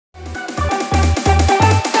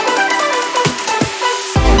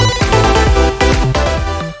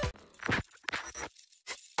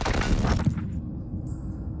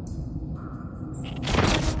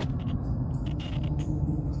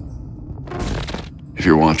If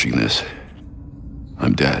you're watching this,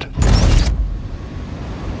 I'm dead.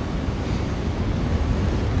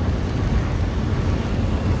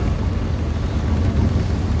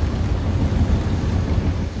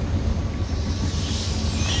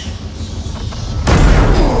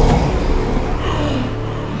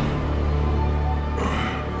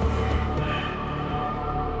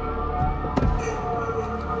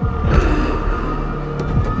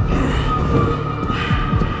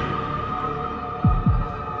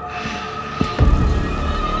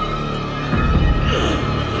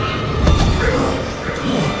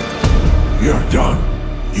 You're done,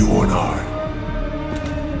 you and I.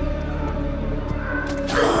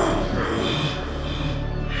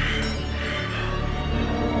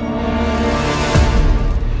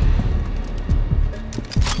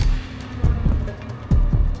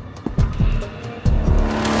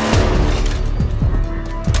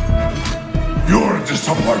 You're a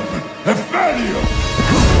disappointment, a failure!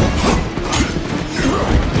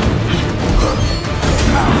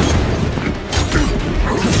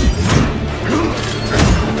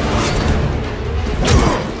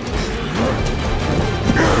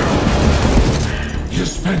 You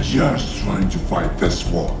spent years trying to fight this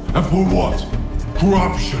war, and for what?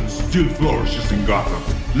 Corruption still flourishes in Gotham,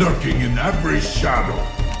 lurking in every shadow.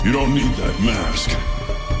 You don't need that mask.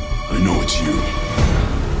 I know it's you.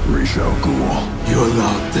 Ra's al Ghul. You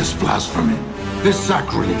allowed this blasphemy, this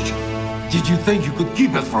sacrilege. Did you think you could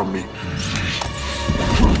keep it from me?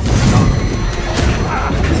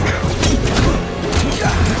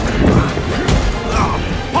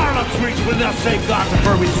 Harlot's Reach will not save Gotham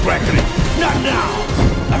from its reckoning. Not now!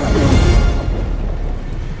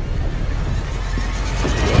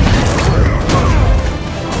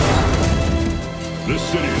 This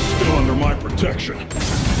city is still under my protection.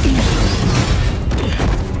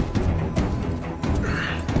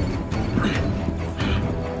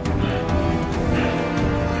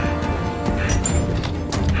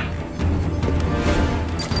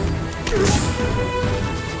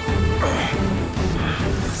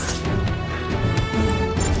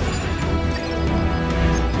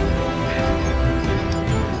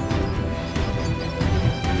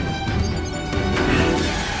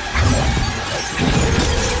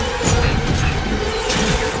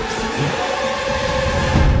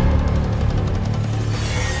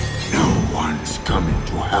 Coming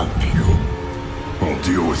to help you. I'll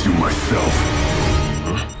deal with you myself.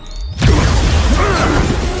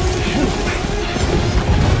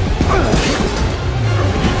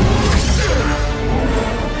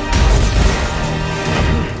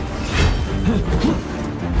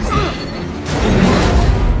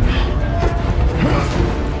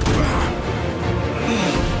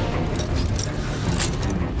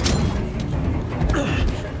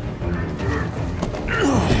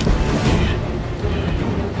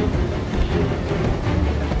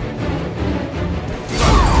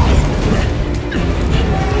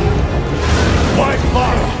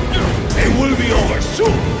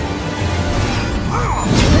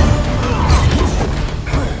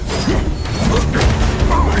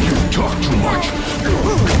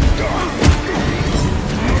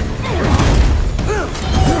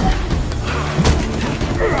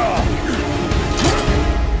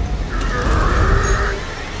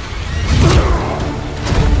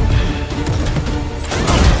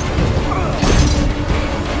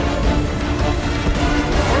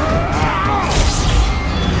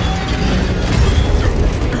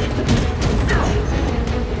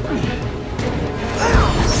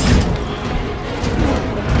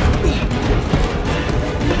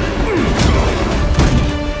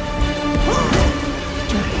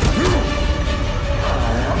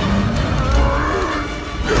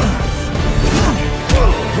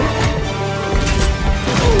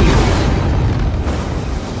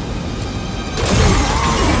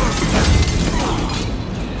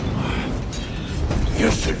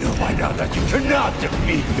 That you cannot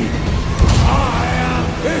defeat me! I am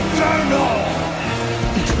eternal!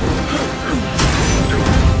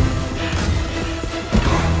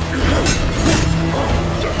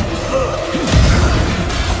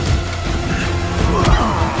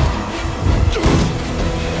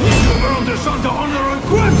 The world is under honor and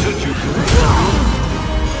gratitude!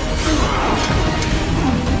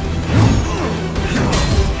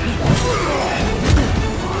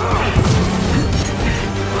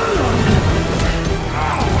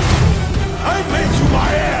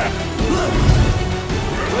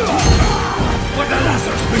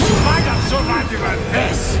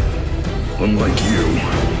 Unlike you,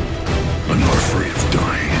 I'm not afraid of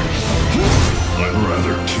dying. I'd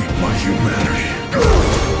rather keep my humanity.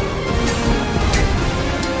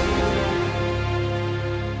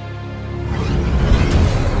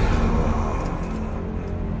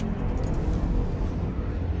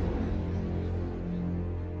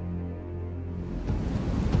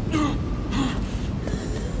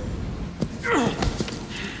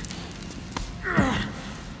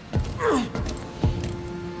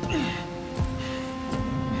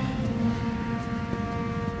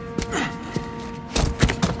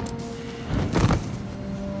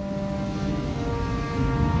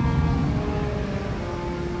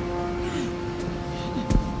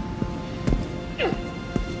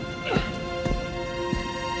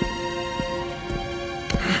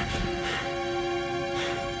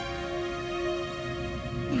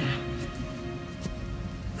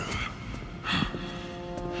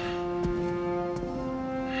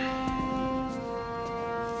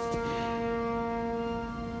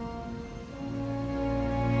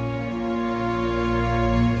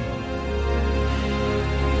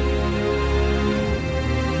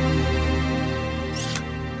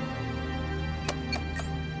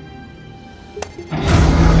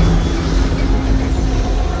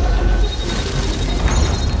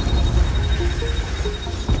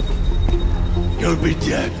 be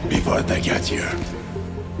dead before they get here.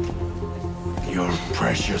 Your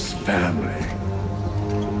precious family.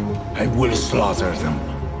 I will slaughter them,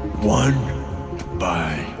 one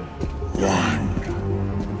by one.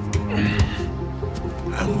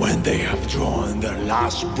 And when they have drawn their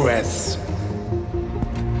last breaths,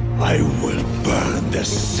 I will burn the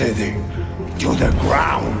city to the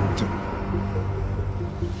ground.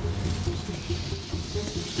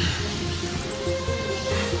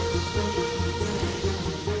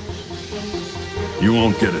 You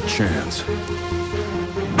won't get a chance.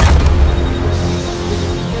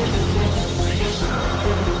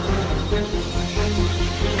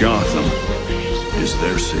 Gotham is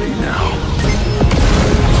their city now.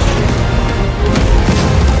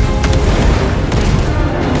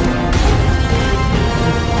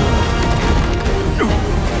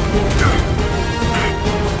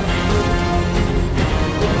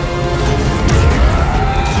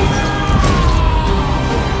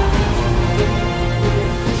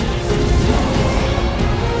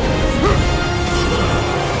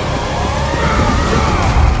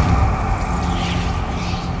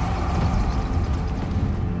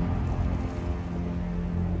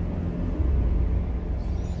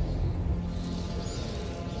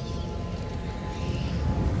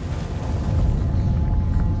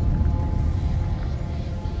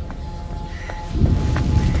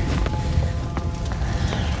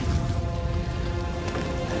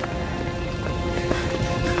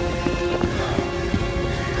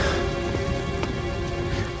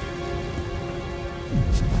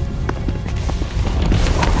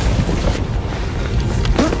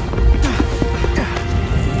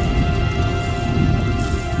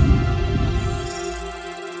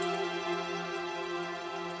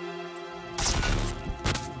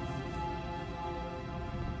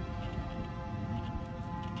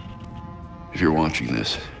 If you're watching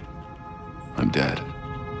this, I'm dead.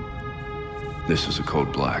 This is a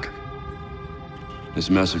code black.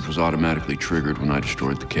 This message was automatically triggered when I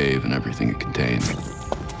destroyed the cave and everything it contained.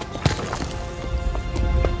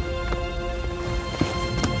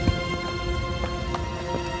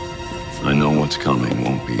 I know what's coming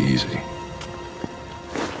won't be easy.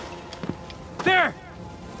 There!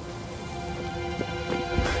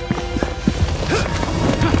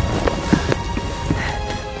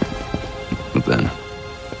 But then,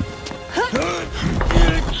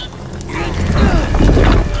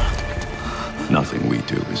 nothing we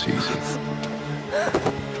do is easy.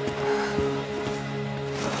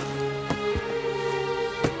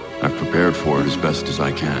 I've prepared for it as best as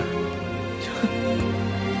I can.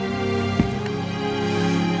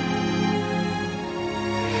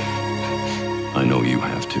 I know you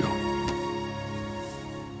have too.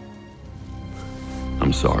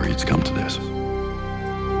 I'm sorry it's come to this.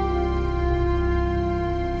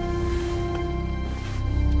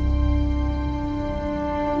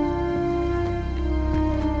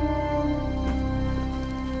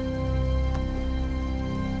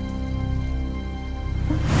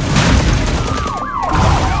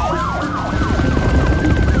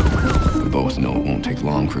 We both know it won't take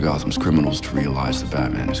long for Gotham's criminals to realize that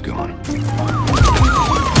Batman is gone.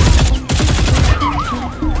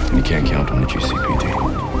 And you can't count on the GCPD.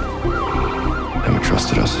 They haven't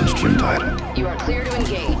trusted us since Jim died. You are clear to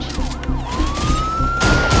engage.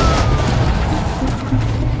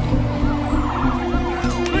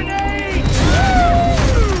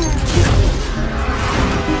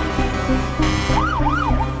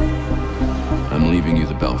 I'm leaving you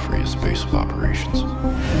the Belfry as base of operations.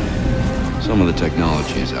 Some of the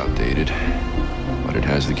technology is outdated, but it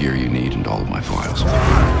has the gear you need and all of my files.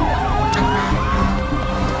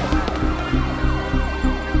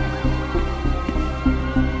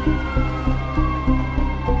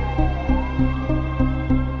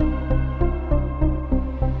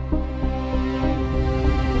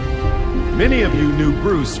 Many of you knew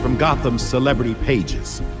Bruce from Gotham's celebrity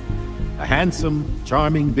pages. A handsome,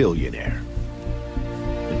 charming billionaire.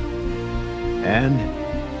 And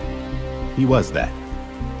he was that.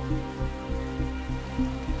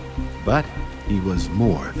 But he was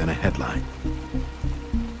more than a headline.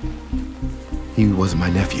 He was my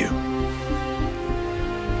nephew.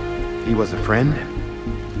 He was a friend,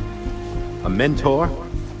 a mentor,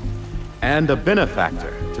 and a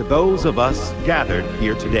benefactor to those of us gathered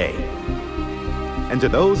here today. And to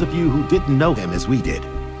those of you who didn't know him as we did,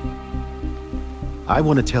 I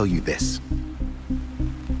want to tell you this.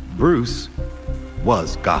 Bruce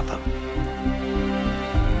was Gotham.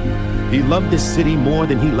 He loved this city more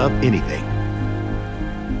than he loved anything.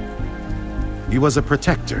 He was a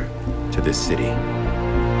protector to this city.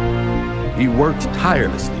 He worked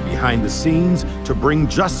tirelessly behind the scenes to bring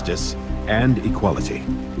justice and equality.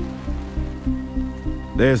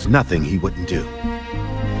 There's nothing he wouldn't do.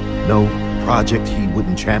 No project he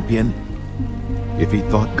wouldn't champion if he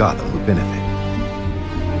thought Gotham would benefit.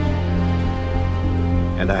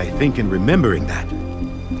 And I think in remembering that,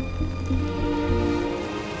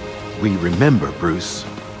 we remember Bruce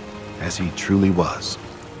as he truly was.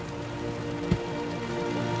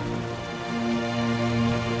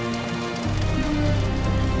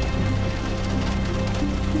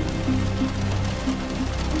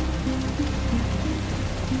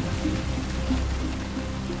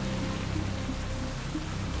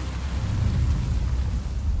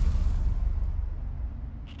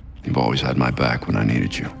 You've always had my back when I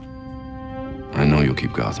needed you. I know you'll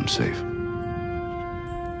keep Gotham safe.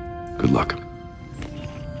 Good luck.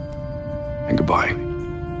 And goodbye.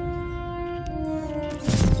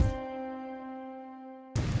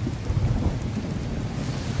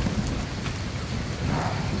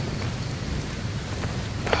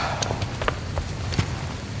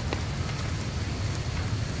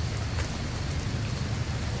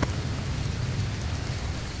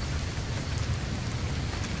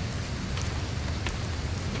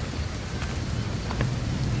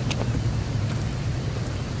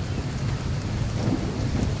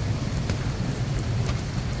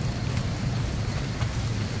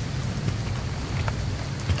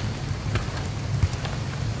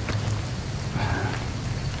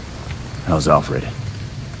 How's Alfred?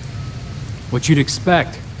 What you'd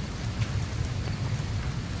expect.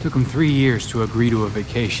 Took him 3 years to agree to a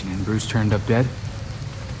vacation, and Bruce turned up dead.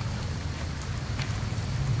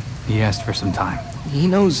 He asked for some time. He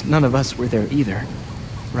knows none of us were there either,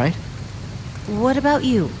 right? What about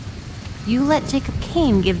you? You let Jacob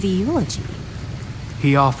Kane give the eulogy.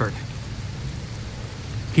 He offered.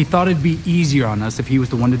 He thought it'd be easier on us if he was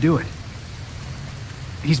the one to do it.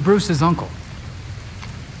 He's Bruce's uncle.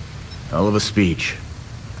 Hell of a speech.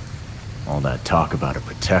 All that talk about a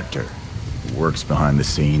protector who works behind the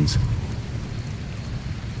scenes.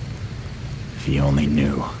 If he only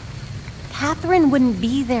knew. Catherine wouldn't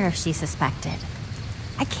be there if she suspected.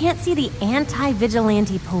 I can't see the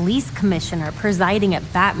anti-vigilante police commissioner presiding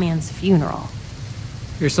at Batman's funeral.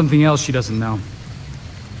 There's something else she doesn't know.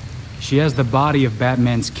 She has the body of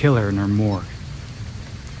Batman's killer in her morgue.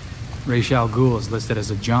 Ra's al Ghul is listed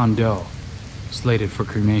as a John Doe, slated for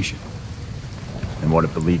cremation. And what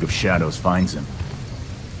if the League of Shadows finds him?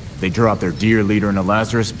 If they draw out their dear leader in a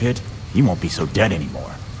Lazarus pit, he won't be so dead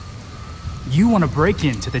anymore. You want to break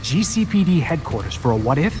into the GCPD headquarters for a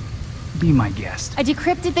what-if? Be my guest. I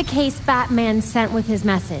decrypted the case Batman sent with his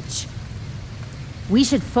message. We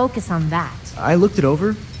should focus on that. I looked it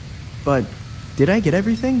over, but did I get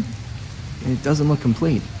everything? It doesn't look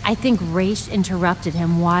complete. I think Ra's interrupted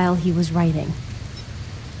him while he was writing.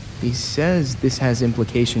 He says this has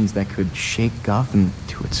implications that could shake Gotham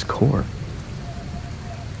to its core.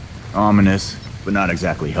 Ominous, but not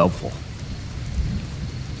exactly helpful.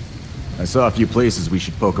 I saw a few places we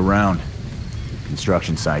should poke around.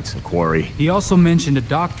 Construction sites, a quarry. He also mentioned a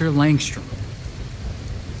Dr. Langstrom.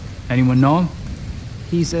 Anyone know him?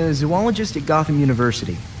 He's a zoologist at Gotham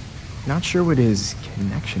University. Not sure what his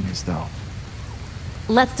connection is, though.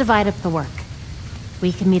 Let's divide up the work.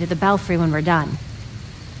 We can meet at the Belfry when we're done.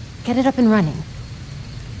 Get it up and running.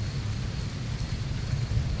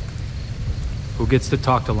 Who gets to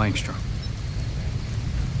talk to Langstrom?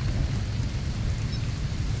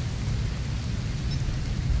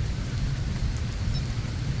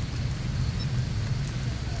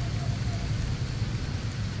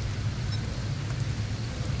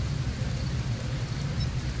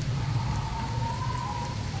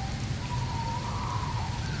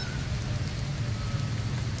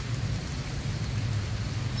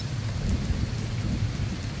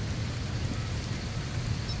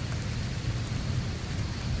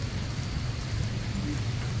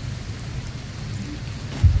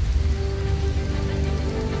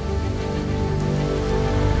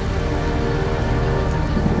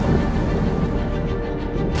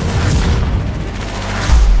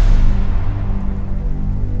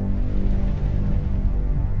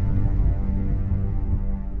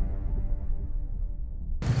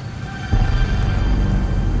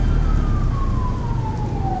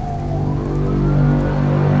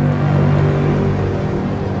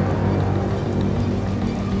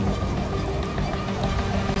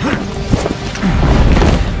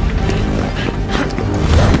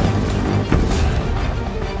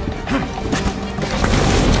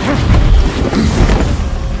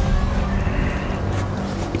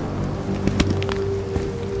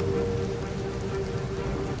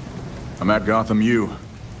 I'm at Gotham U,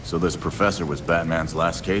 so this professor was Batman's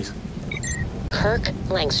last case? Kirk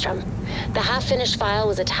Langstrom. The half-finished file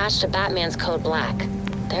was attached to Batman's Code Black.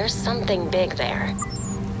 There's something big there.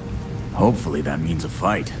 Hopefully that means a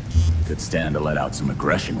fight. Could stand to let out some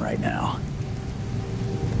aggression right now.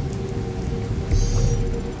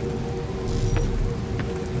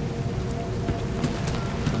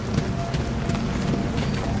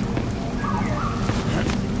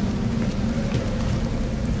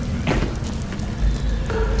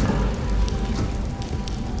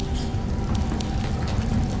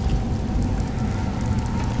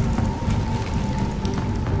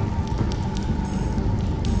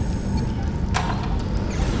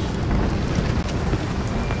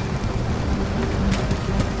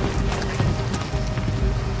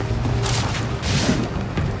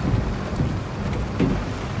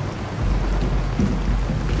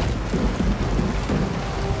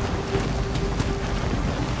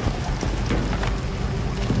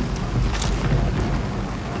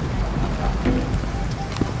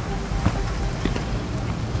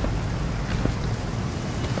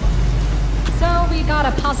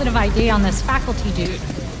 Got a positive ID on this faculty dude,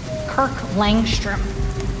 Kirk Langstrom.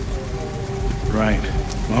 Right.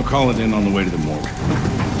 I'll call it in on the way to the morgue.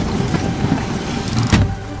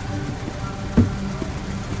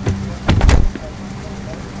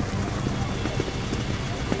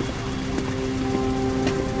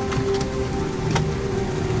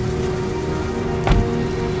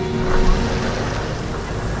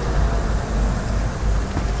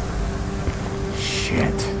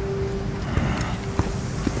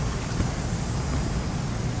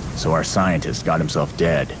 So our scientist got himself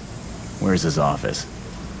dead. Where's his office?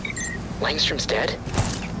 Langstrom's dead?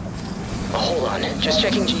 Oh, hold on, just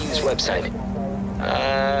checking GU's website.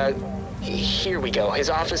 Here we go.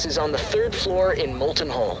 His office is on the 3rd floor in Molten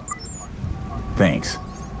Hole. Thanks.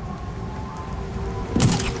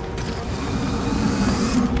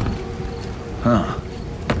 Huh.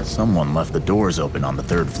 Someone left the doors open on the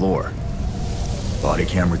 3rd floor. Body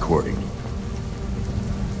cam recording.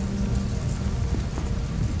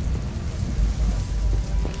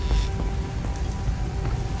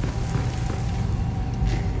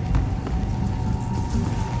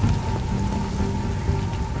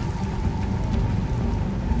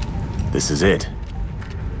 This is it.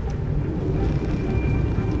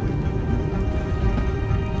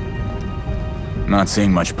 Not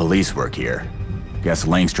seeing much police work here. Guess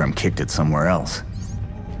Langstrom kicked it somewhere else.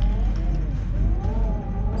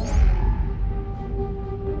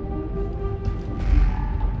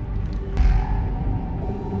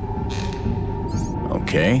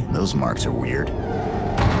 Okay, those marks are weird.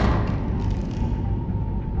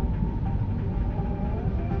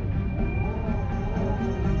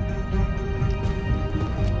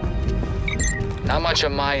 Not much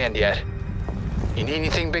on my end yet. You need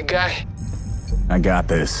anything, big guy? I got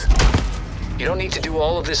this. You don't need to do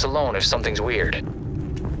all of this alone if something's weird.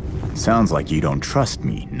 Sounds like you don't trust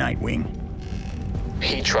me, Nightwing.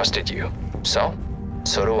 He trusted you. So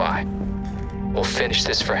do I. We'll finish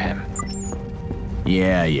this for him.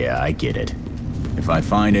 Yeah, I get it. If I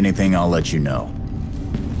find anything, I'll let you know.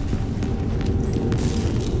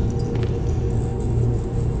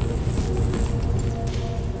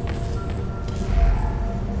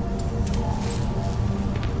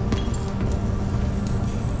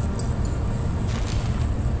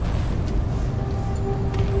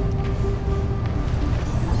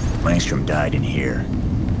 Langstrom died in here.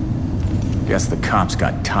 Guess the cops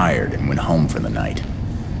got tired and went home for the night.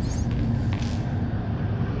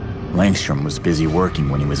 Langstrom was busy working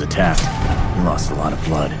when he was attacked. He lost a lot of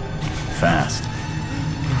blood. Fast.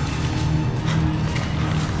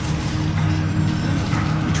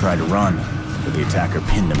 He tried to run, but the attacker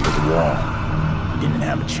pinned him to the wall. He didn't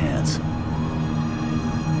have a chance.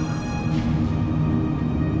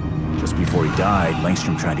 Just before he died,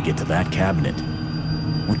 Langstrom tried to get to that cabinet.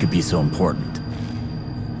 What could be so important?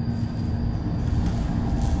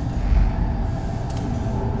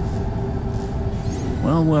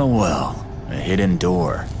 Well. A hidden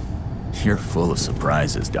door. You're full of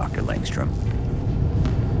surprises, Dr. Langstrom.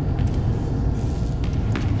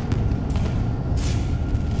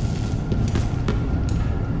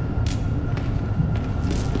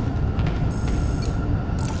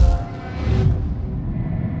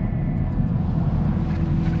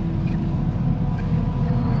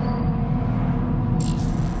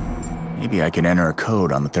 Maybe I can enter a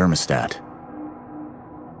code on the thermostat.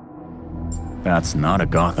 That's not a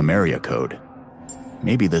Gotham area code.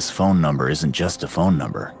 Maybe this phone number isn't just a phone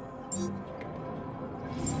number.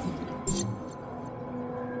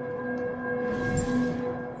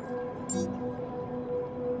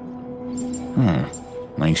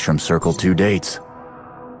 Langstrom circled 2 dates.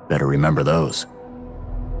 Better remember those.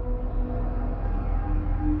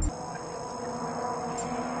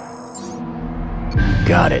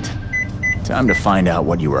 Got it. Time to find out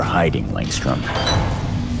what you were hiding, Langstrom.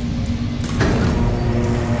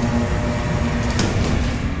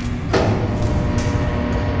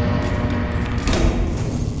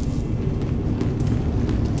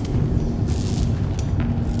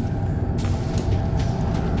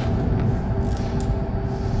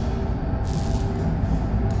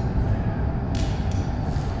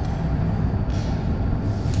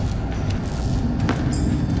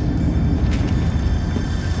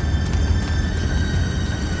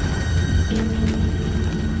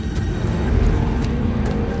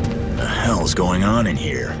 What's going on in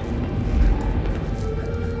here?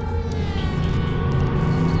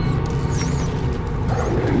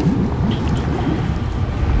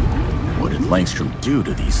 What did Langstrom do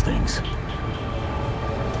to these things?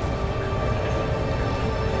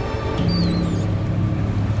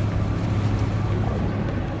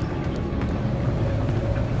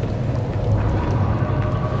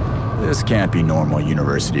 This can't be normal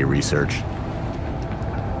university research.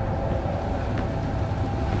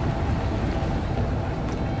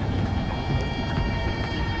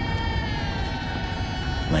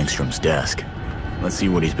 Langstrom's desk. Let's see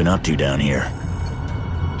what he's been up to down here.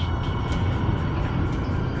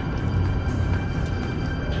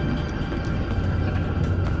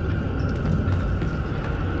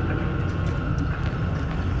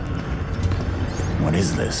 What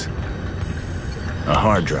is this? A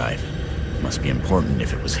hard drive. Must be important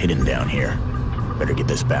if it was hidden down here. Better get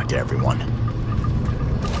this back to everyone.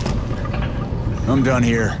 I'm done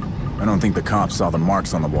here. I don't think the cops saw the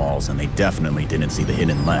marks on the walls, and they definitely didn't see the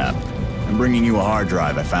hidden lab. I'm bringing you a hard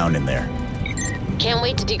drive I found in there. Can't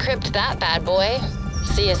wait to decrypt that bad boy.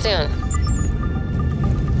 See you soon.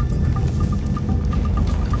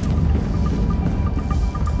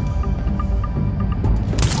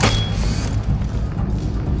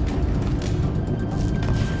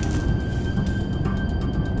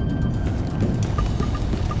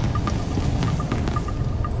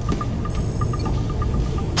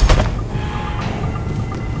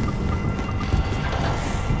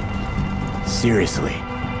 Seriously,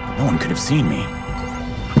 no one could have seen me.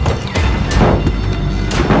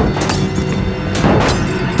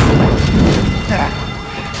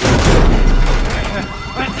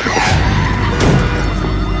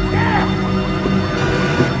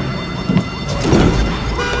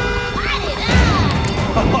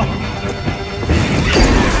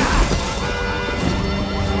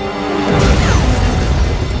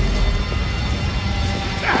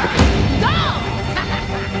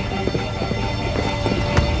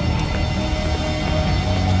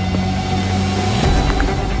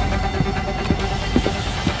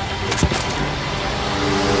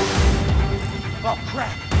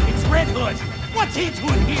 What's he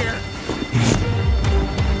doing here?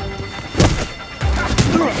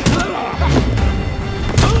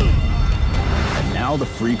 And now the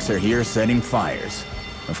freaks are here setting fires.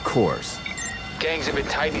 Of course. Gangs have been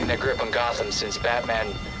tightening their grip on Gotham since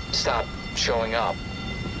Batman stopped showing up.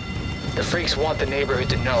 The freaks want the neighborhood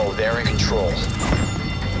to know they're in control.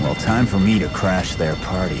 Well, time for me to crash their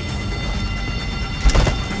party.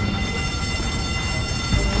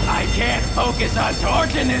 I can't focus on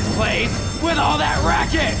torching this place with all that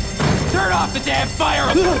racket! Turn off the damn fire!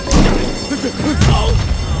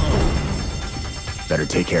 Better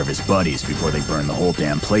take care of his buddies before they burn the whole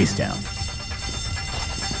damn place down.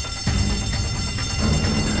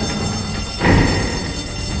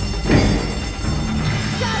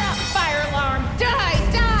 Shut up, fire alarm! Die,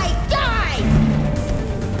 die, die!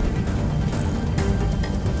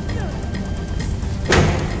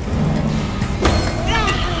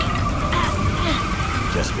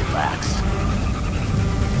 Just relax.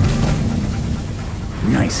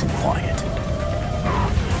 Nice and quiet.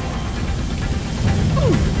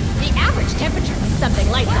 The average temperature when something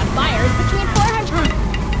lights on fire is between 400...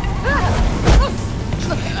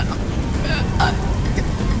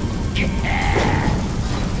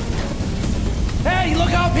 Hey,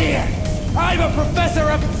 look up here! I'm a professor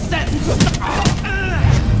of sentence!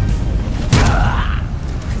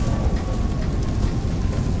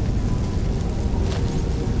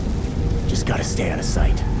 Just gotta stay out of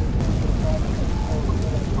sight.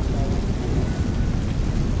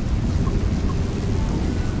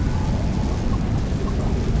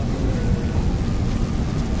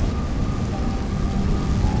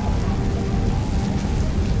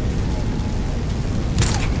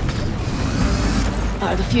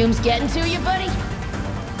 Are the fumes getting to you, buddy?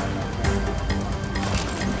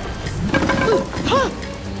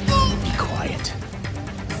 Be quiet.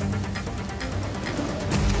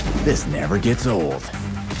 This never gets old.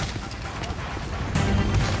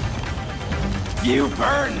 You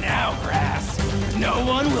burn now, grass. No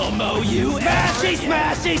one will mow you. Smashy,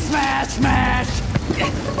 smashy, smash, smash.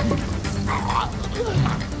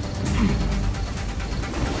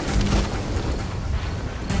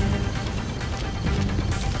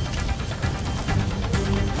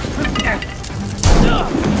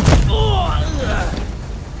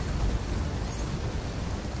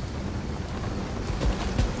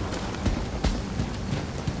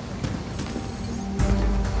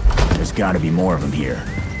 There's gotta be more of them here.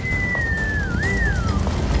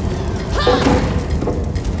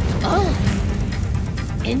 Oh.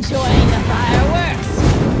 Enjoying the fireworks.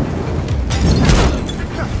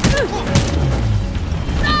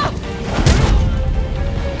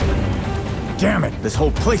 Damn it, this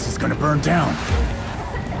whole place is gonna burn down.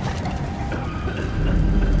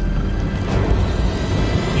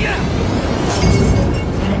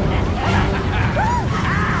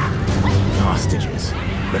 Hostages.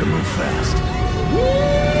 Better move fast.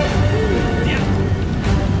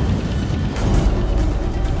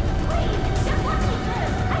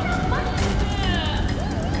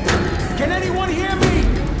 Can anyone hear me?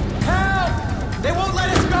 Help! They won't let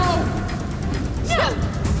us go! No!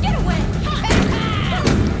 Get away!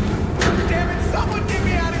 Damn it, someone get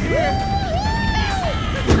me out of here!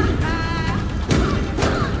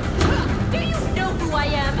 Do you know who I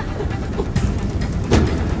am?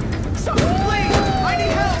 Someone, please! I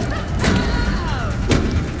need help!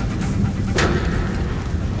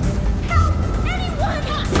 Help! Anyone!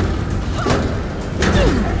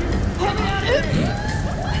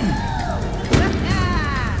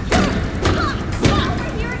 Over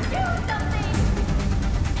here, do something!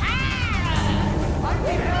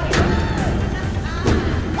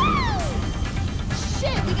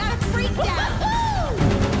 Shit, we got a freak down!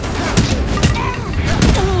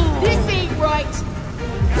 This ain't right!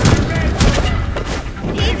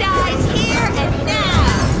 He dies here and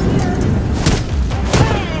now!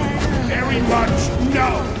 Very much no!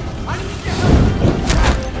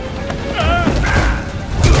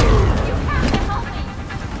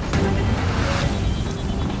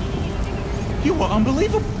 You were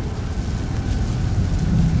unbelievable!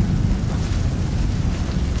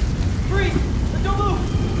 Freeze! Don't move!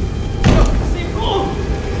 Stay cool!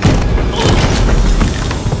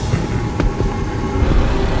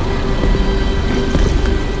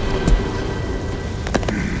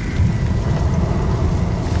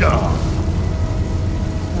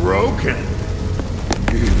 Broken.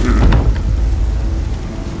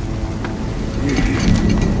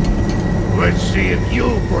 Let's see if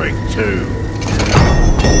you'll break too.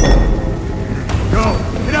 Go!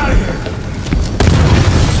 Get out of here!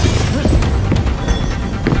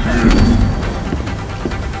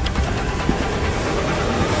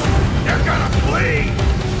 They're gonna flee!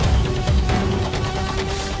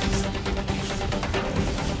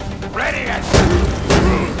 Ready it!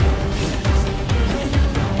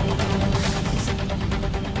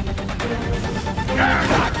 You're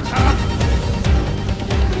not tough!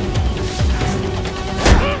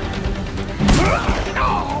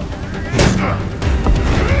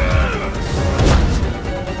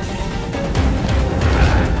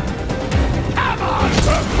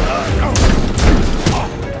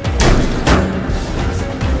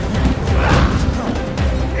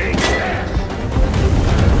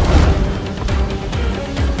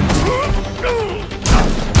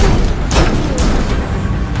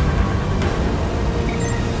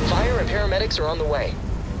 Fire and paramedics are on the way.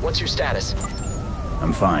 What's your status?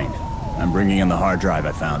 I'm fine. I'm bringing in the hard drive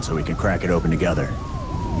I found so we can crack it open together.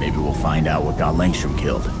 Maybe we'll find out what got Langstrom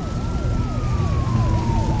killed.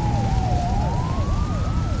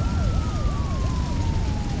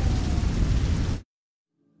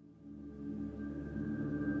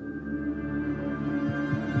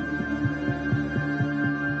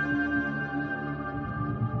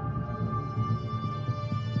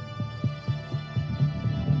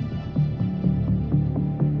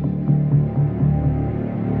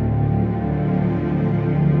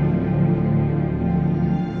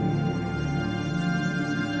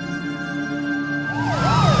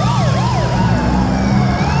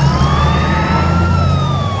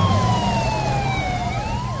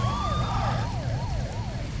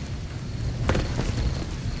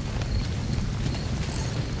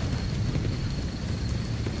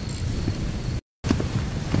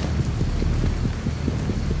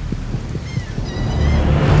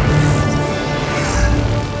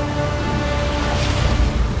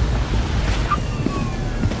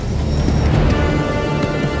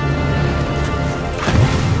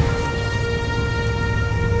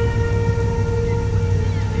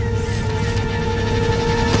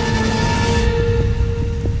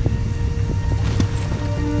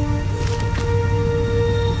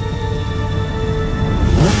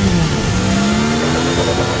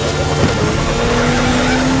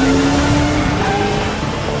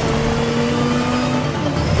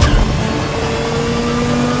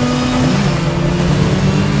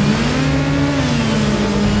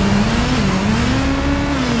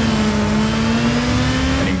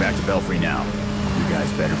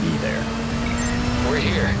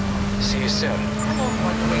 See you soon. I won't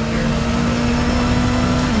like to wait here.